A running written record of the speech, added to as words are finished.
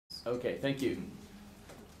Okay, thank you.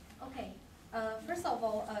 Okay. First of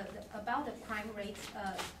all, about the crime rate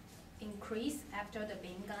increase after the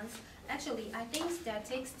ban guns. Actually, I think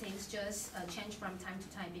statistics just change from time to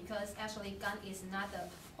time because actually gun is not the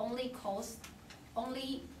only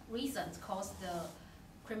reason cause the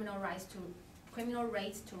criminal rates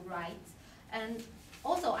to rise. And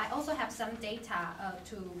also, I also have some data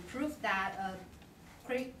to prove that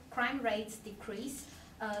crime rates decrease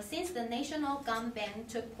since the national gun ban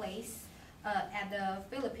took place at the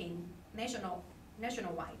Philippines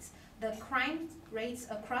nationwide. The crime rates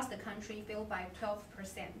across the country fell by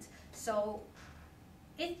 12%. So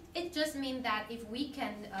it just means that if we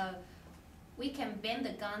can ban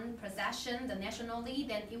the gun possession nationally,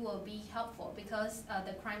 then it will be helpful because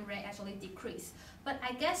the crime rate actually decrease. But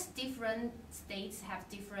I guess different states have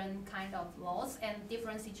different kind of laws and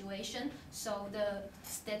different situation. So the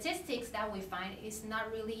statistics that we find is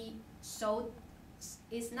not really so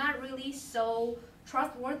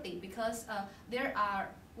trustworthy because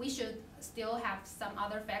we should still have some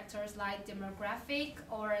other factors like demographic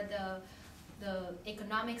or the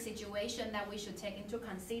economic situation that we should take into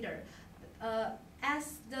consider.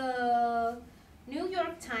 As the New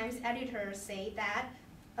York Times editor say that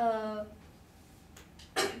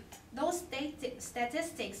those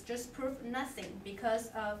statistics just prove nothing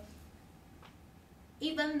because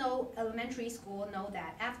even though elementary school know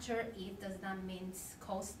that after it does not mean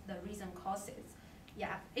the reason causes.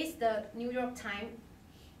 Yeah, it's the New York Times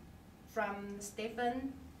from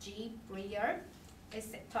Stephen G. Breyer. It's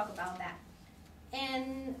talk about that.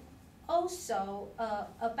 And also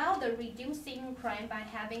about the reducing crime by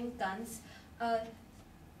having guns.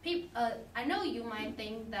 I know you might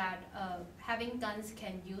think that having guns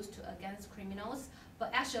can use against criminals,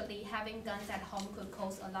 but actually having guns at home could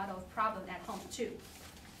cause a lot of problem at home too.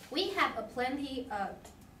 We have plenty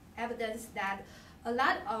evidence that a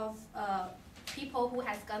lot of people who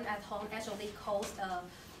has gun at home actually caused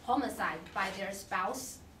homicide by their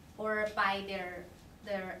spouse or by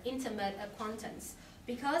their intimate acquaintance.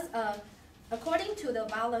 Because according to the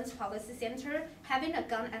Violence Policy Center, having a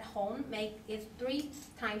gun at home makes it 3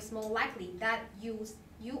 times more likely that you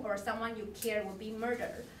or someone you care will be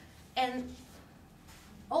murdered. And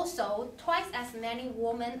also, twice as many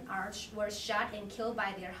women were shot and killed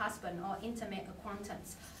by their husband or intimate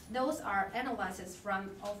acquaintance. Those are analyses from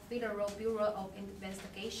Federal Bureau of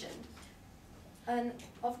Investigation. And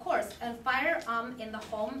of course, a firearm in the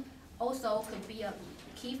home also could be a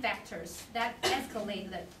key factors that escalate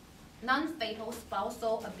the non-fatal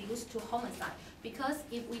spousal abuse to homicide. Because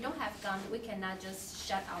if we don't have gun, we cannot just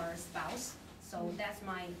shoot our spouse. So that's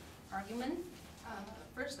my argument.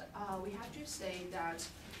 First, we have to say that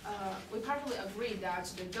we probably agree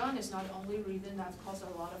that the gun is not the only reason that causes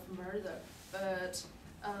a lot of murder, but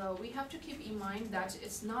we have to keep in mind that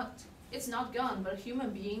it's not gun, but human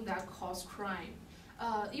being that cause crime.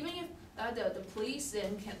 Even if the police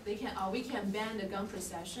we can ban the gun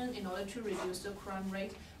possession in order to reduce the crime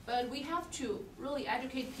rate, but we have to really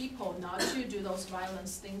educate people not to do those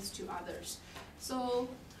violence things to others. So.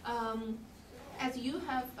 As you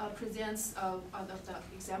have presents the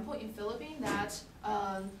example in Philippines that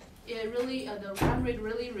the crime rate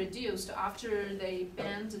really reduced after they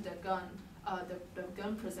banned the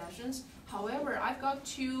gun possessions. However, I've got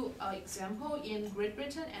 2 examples in Great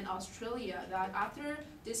Britain and Australia that after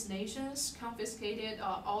these nations confiscated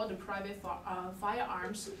all the private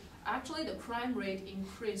firearms, actually the crime rate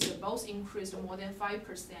both increased more than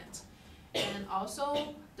 5%. And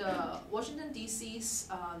also the Washington D.C.'s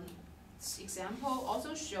example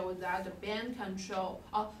also showed that the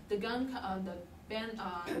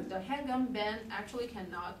handgun ban actually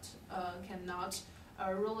cannot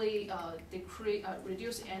really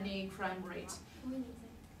reduce any crime rate.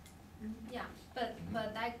 Yeah, but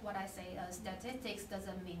like what I say, statistics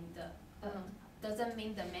doesn't mean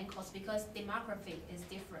the main cause because demographic is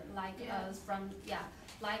different.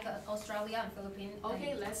 Like Australia and Philippines.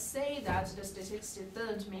 Okay, let's say that the statistics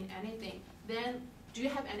doesn't mean anything. Then, do you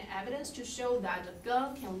have any evidence to show that the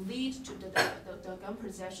gun can lead to the gun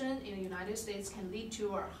possession in the United States can lead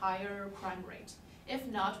to a higher crime rate? If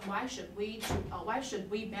not, why should we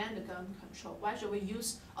ban the gun control? Why should we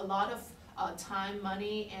use a lot of time,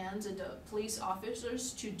 money, and the police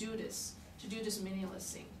officers to do this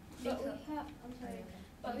meaningless thing?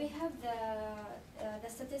 But we have the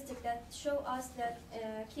statistic that show us that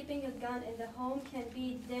keeping a gun in the home can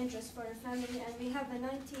be dangerous for a family, and we have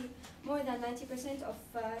more than 90% of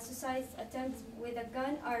suicides attempts with a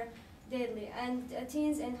gun are deadly, and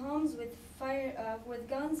teens in homes with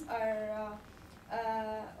guns are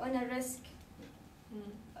on a risk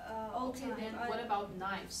all okay, time. then what about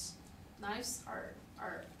knives? Knives are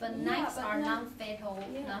are. But Yeah, knives but are no- non-fatal,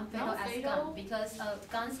 Yeah. non-fatal as Non-fatal? gun because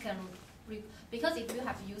guns can, because if you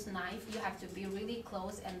have to use knife, you have to be really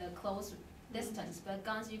close and a close distance. But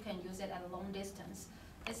guns you can use it at a long distance.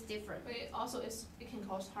 It's different. But it can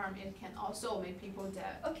cause harm. It can also make people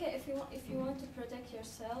dead. Okay, if you want to protect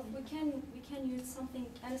yourself, we can use something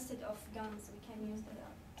instead of guns. We can use the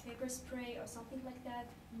paper spray or something like that.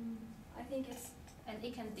 I think it's And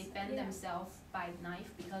it can defend Yeah. themselves by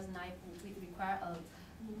knife because knife will require a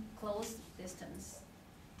close distance.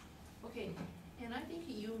 Okay, and I think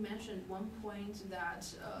you mentioned one point that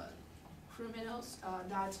criminals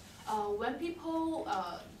that when people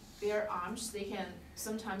bear arms, they can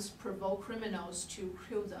sometimes provoke criminals to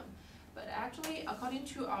kill them. But actually, according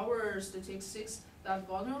to our statistics, that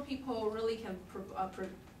vulnerable people really can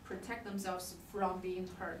protect themselves from being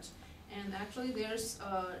hurt. And actually, there's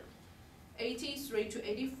 83 to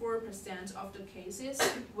 84% of the cases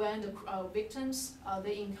when the victims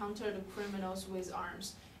they encounter the criminals with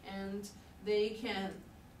arms, and they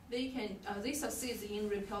succeed in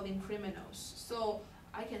repelling criminals. So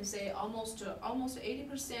I can say almost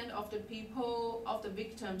 80% of the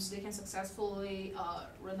victims they can successfully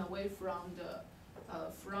run away from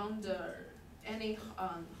any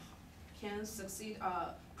can succeed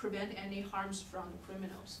prevent any harms from the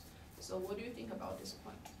criminals. So what do you think about this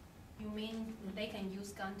point? You mean they can use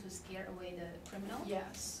gun to scare away the criminal?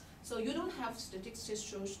 Yes. So you don't have statistics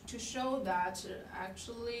to show that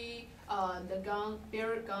actually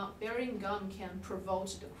bearing gun can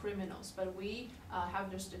provoke the criminals, but we have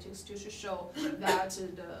the statistics to show that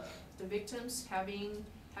the victims having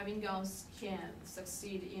guns can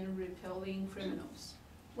succeed in repelling criminals.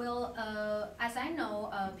 Well, as I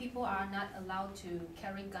know, people are not allowed to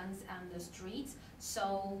carry guns on the streets.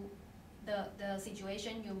 So the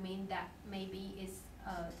situation you mean that maybe is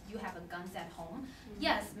you have a guns at home.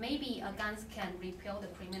 Yes, maybe a guns can repel the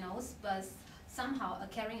criminals, but somehow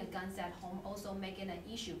carrying a guns at home also make it an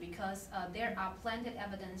issue because there are plenty of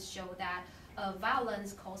evidence show that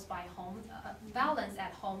violence caused by violence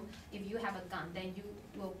at home, if you have a gun, then you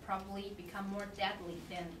will probably become more deadly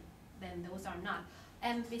than those are not.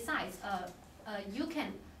 And besides, you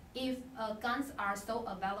can, if guns are so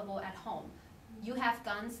available at home, you have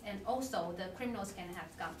guns and also the criminals can have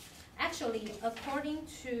guns. Actually, according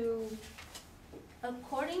to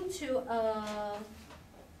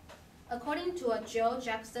Joe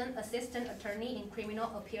Jackson, assistant attorney in criminal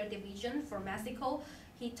appeal division for Mexico,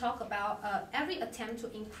 he talked about every attempt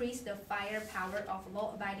to increase the firepower of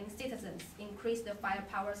law-abiding citizens, increase the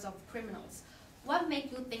firepowers of criminals. What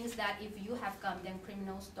makes you think that if you have gun, then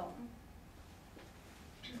criminals don't?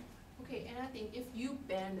 Okay, and I think if you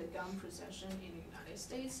ban the gun possession in the United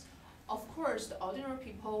States, of course the ordinary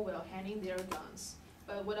people will handle their guns.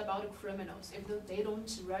 But what about the criminals? If they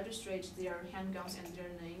don't register their handguns and their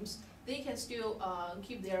names, they can still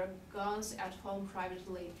keep their guns at home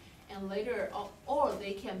privately, and later, or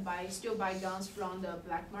they can still buy guns from the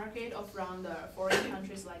black market or from the foreign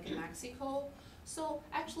countries like Mexico. So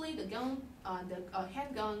actually, the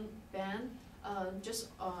handgun ban just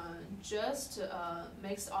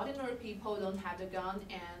makes ordinary people don't have the gun,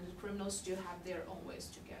 and criminals still have their own ways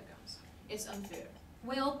to get guns. It's unfair.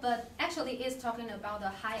 Well, but actually it's talking about the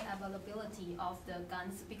high availability of the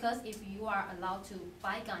guns, because if you are allowed to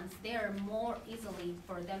buy guns, they are more easily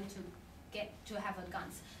for them to have a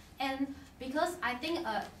guns. And because I think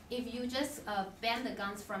if you just ban the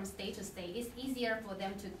guns from state to state, it's easier for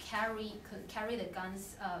them to carry the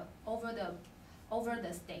guns over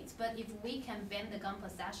the states. But if we can ban the gun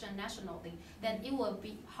possession nationally, then it will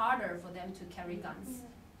be harder for them to carry guns. Yeah.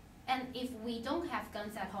 And if we don't have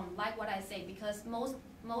guns at home, like what I say, because most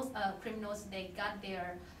criminals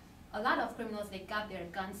a lot of criminals they got their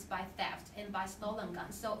guns by theft and by stolen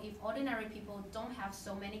guns. So if ordinary people don't have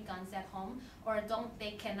so many guns at home, or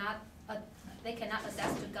they cannot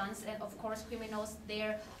access to guns, and of course criminals,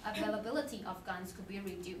 their availability of guns could be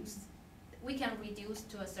reduced. We can reduce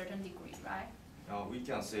to a certain degree, right? We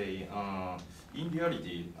can say, in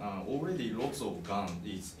reality, already lots of guns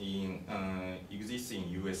is exist in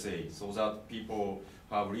USA, so that people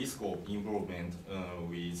have risk of involvement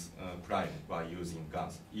with crime by using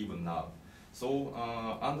guns, even now. So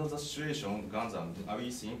under the situation,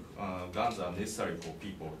 we think guns are necessary for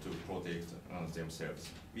people to protect themselves.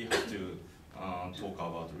 We have to talk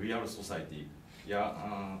about real society.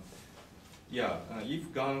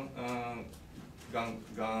 If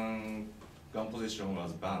gun possession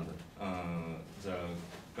was banned, the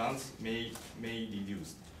guns may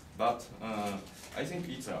reduce. But I think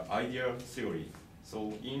it's an ideal theory.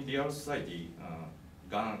 So in real society,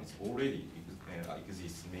 guns already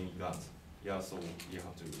exists many guns. So you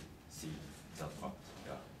have to see. that fact.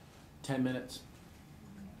 Yeah. 10 minutes.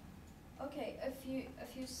 Okay, if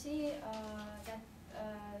you see that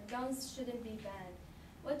guns shouldn't be banned,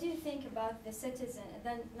 what do you think about the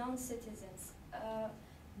non-citizens?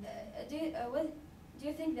 Do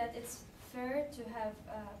you think that it's fair to have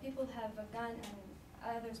people have a gun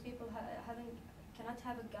and others people cannot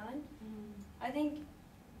have a gun? I think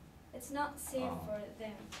it's not safe for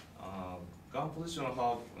them. Gun pollution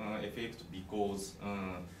have effect because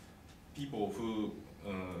people who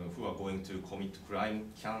are going to commit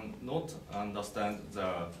crime cannot understand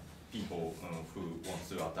the people who want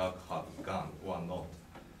to attack have gun or not.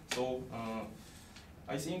 So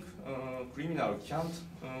I think criminal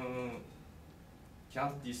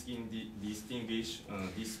can't distinguish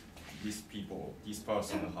this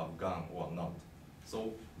person have gun or not.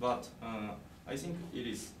 So, but I think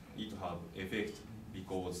it have effect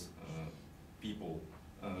because people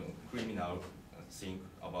criminal think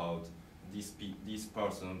about this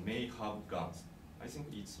person may have guns. I think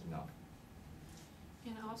it's enough.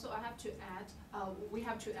 And also, I have to add, we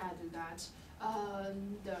have to add that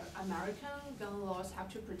the American gun laws have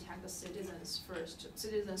to protect the citizens first.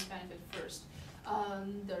 Citizens benefit first.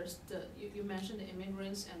 There's you mentioned the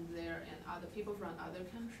immigrants and other people from other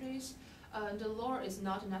countries. The law is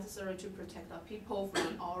not necessary to protect the people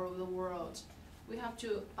from all over the world. We have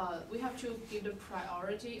to give the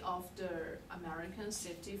priority of the American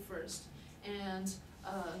safety first. And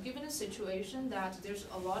given the situation that there's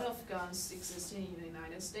a lot of guns existing in the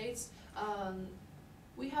United States,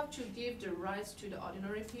 we have to give the rights to the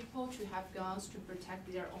ordinary people to have guns to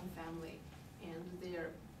protect their own family and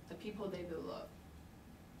the people they will love.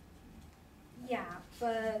 Yeah,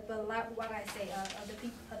 but like what I say,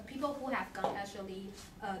 the people who have guns actually,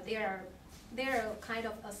 they're kind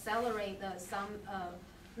of accelerate some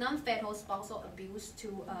non-fatal spousal abuse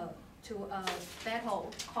to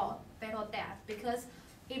fatal death, because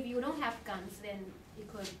if you don't have guns, then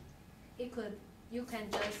you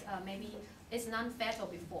can just maybe it's non-fatal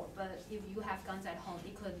before, but if you have guns at home,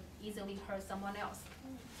 it could easily hurt someone else.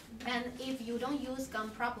 And if you don't use gun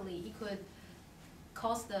properly, it could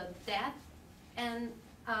cause the death. And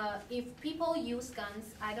if people use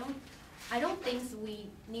guns, I don't think we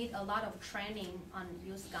need a lot of training on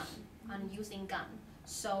using gun.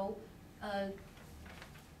 So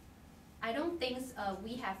I don't think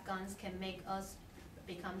we have guns can make us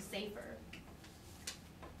become safer.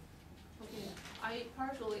 Okay, I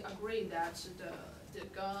partially agree that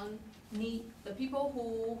the people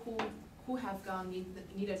who have gun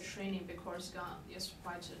need a training, because gun is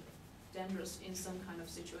quite dangerous in some kind of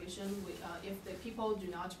situation if the people do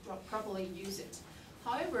not properly use it.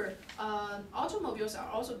 However, automobiles are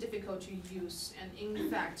also difficult to use, and in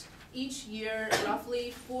fact, each year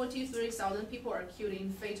roughly 43,000 people are killed in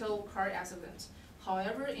fatal car accidents.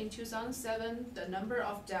 However, in 2007, the number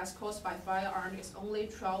of deaths caused by firearm is only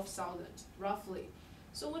 12,000, roughly.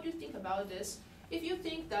 So what do you think about this? If you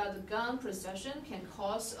think that the gun possession can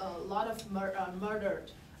cause a lot of murder,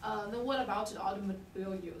 then what about the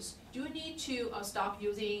automobile use? Do you need to stop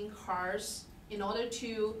using cars in order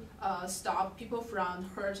to stop people from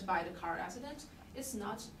hurt by the car accident? It's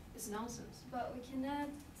not. It's nonsense. But we cannot.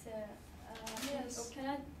 Yes. We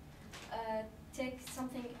cannot take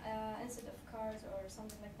something instead of cars or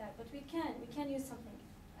something like that. But we can use something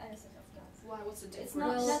instead of guns. Why? What's the difference? It's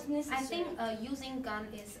not that necessary. I think using gun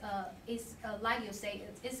is like you say,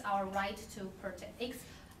 it's our right to protect. It's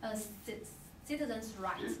citizens'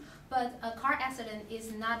 rights. But a car accident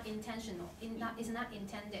is not intentional. Is not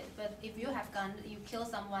intended. But if you have gun, you kill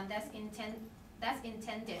someone. That's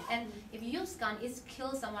intended. And if you use gun, it's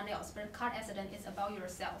kill someone else. But a car accident is about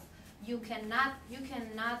yourself. You cannot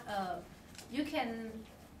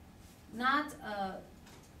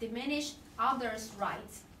diminish others'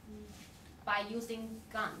 rights by using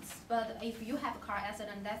guns. But if you have a car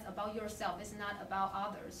accident, that's about yourself. It's not about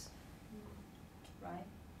others, right?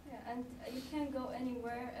 Yeah, and you can't go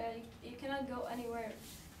anywhere. You cannot go anywhere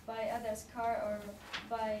by others' car or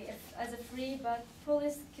as a free. But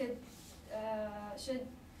police should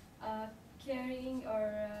carrying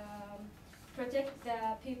or protect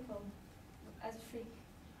the people as free.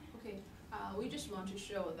 Okay, we just want to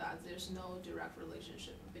show that there's no direct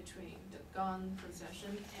relationship between the gun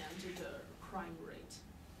possession and the crime rate.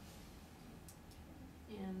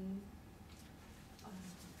 And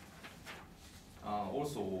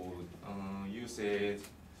also, you said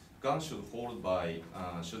gun should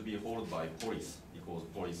be held by police, because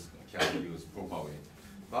police can use properly.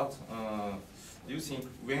 But do you think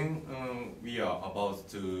when we are about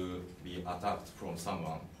to be attacked from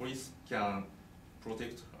someone, police can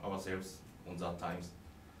protect ourselves on that times?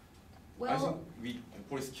 I think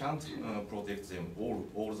police can't protect them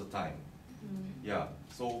all the time. Yeah,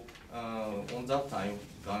 so on that time,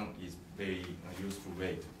 gun is very useful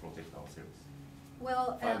way to protect ourselves.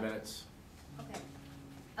 Well, 5 minutes. okay.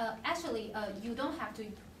 Actually, you don't have to.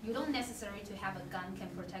 You don't necessarily to have a gun can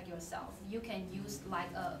protect yourself. You can use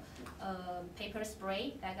like a paper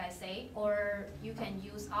spray, like I say, or you can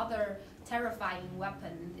use other terrifying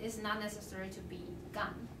weapon. It's not necessary to be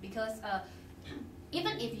gun because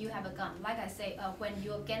even if you have a gun, like I say, when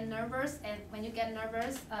you get nervous when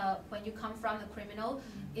you come from the criminal,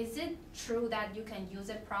 is it true that you can use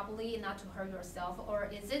it properly not to hurt yourself, or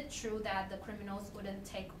is it true that the criminals wouldn't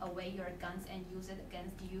take away your guns and use it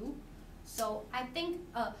against you? So I think,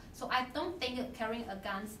 I don't think carrying a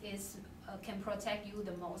gun can protect you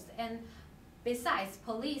the most. And besides,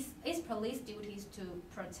 it's police duties to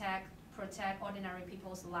protect ordinary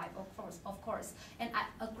people's life, of course. And I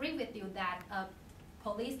agree with you that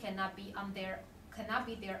police cannot be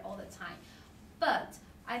there all the time. But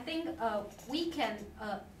I think we can,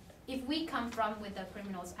 if we come from with the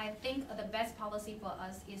criminals, I think the best policy for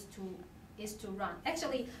us is to run.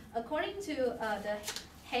 Actually, according to the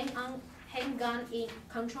Handgun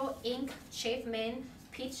Control Inc. Chiefman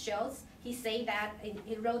Pete Schultz, he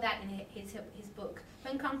wrote that in his book.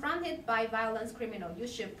 When confronted by violent criminal, you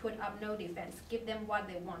should put up no defense, give them what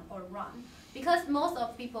they want, or run. Because most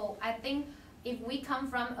of people, I think, if we come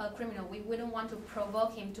from a criminal, we wouldn't want to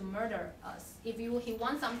provoke him to murder us. If he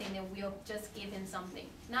wants something, then we'll just give him something.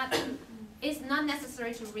 It's not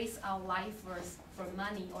necessary to risk our life for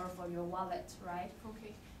money or for your wallet, right?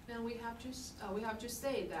 Okay. Then we have to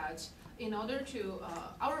say that in order to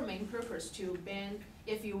our main purpose to ban,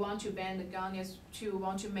 if you want to ban the gun, is to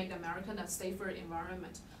want to make America a safer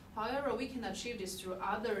environment. However, we can achieve this through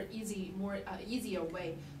other easier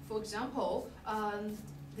way. For example,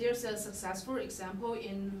 there's a successful example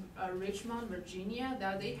in Richmond, Virginia,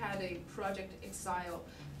 that they had a Project Exile,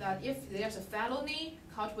 that if there's a felony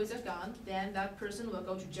caught with a gun, then that person will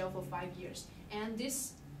go to jail for 5 years. And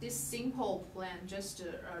this simple plan just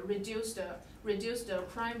reduced the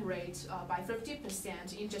crime rate by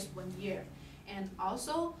 50% in just 1 year. And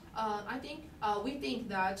also, we think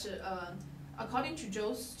that according to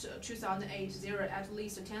JOST 2008, there are at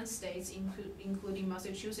least 10 states, including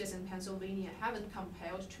Massachusetts and Pennsylvania, haven't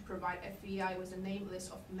compelled to provide FBI with a name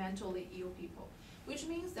list of mentally ill people, which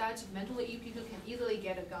means that mentally ill people can easily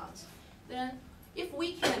get a gun. Then, if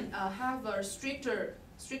we can have a stricter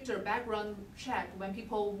background check when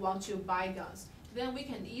people want to buy guns, then we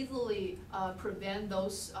can easily prevent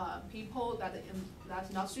those people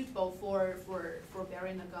that's not suitable for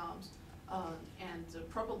bearing the guns. And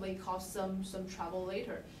probably cause some trouble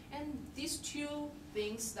later. And these two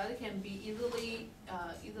things that can be easily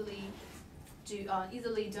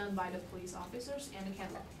done by the police officers and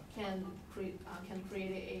can create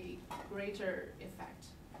a greater effect.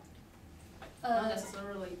 Not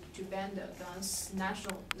necessarily to ban the guns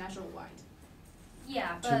nationwide.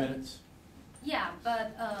 Yeah, but 2 minutes. Yeah,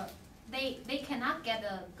 but they cannot get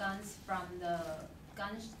the guns from the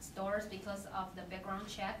gun stores because of the background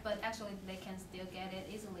check, but actually they can still get it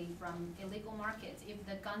easily from illegal markets if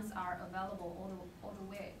the guns are available all the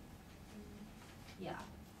way. Yeah.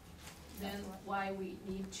 Then why we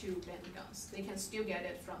need to ban guns? They can still get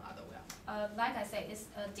it from other way. Like I said, it's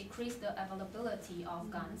decrease the availability of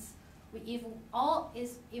guns. If all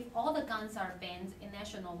the guns are banned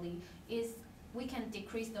nationally, we can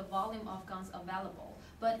decrease the volume of guns available.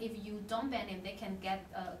 But if you don't ban it, they can get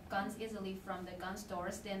guns easily from the gun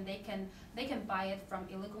stores. Then they can buy it from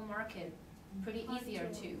illegal market, pretty easier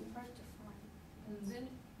too. Hard to find.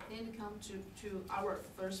 Then come to our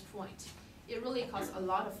first point. It really costs a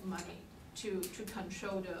lot of money to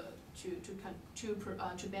control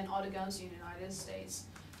to ban all the guns in the United States.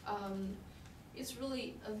 It's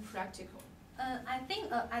really impractical. I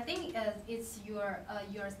think it's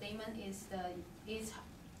your statement is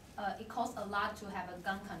it costs a lot to have a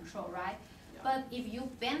gun control, right? Yeah. But if you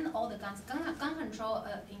ban all the guns, gun control,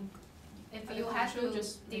 if you have to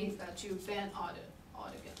just means that to ban all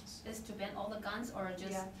the guns. Is to ban all the guns or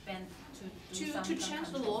just ban to change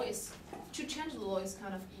the law is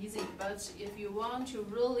kind of easy, but if you want to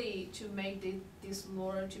really make this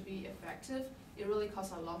law to be effective, it really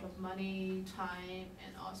costs a lot of money, time,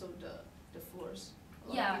 and also the force.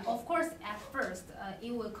 Yeah, of course, at first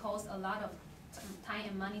it will cost a lot of time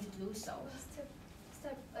and money to do so.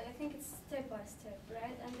 I think it's step by step,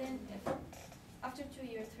 right? And then after 2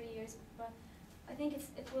 years, 3 years, but I think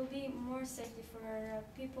it will be more safety for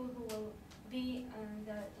people who will be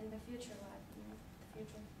in the future life.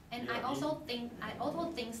 future. And Yeah, I also think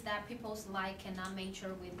that people's life cannot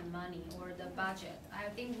measure with the money or the budget. I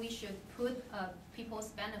think we should put people's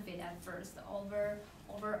benefit at first over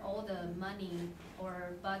all the money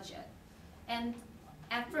or budget. And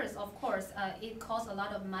at first, of course, it costs a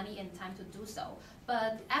lot of money and time to do so.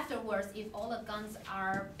 But afterwards, if all the guns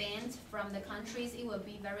are banned from the countries, it will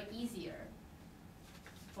be very easier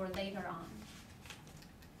for later on.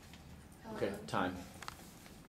 Okay, time.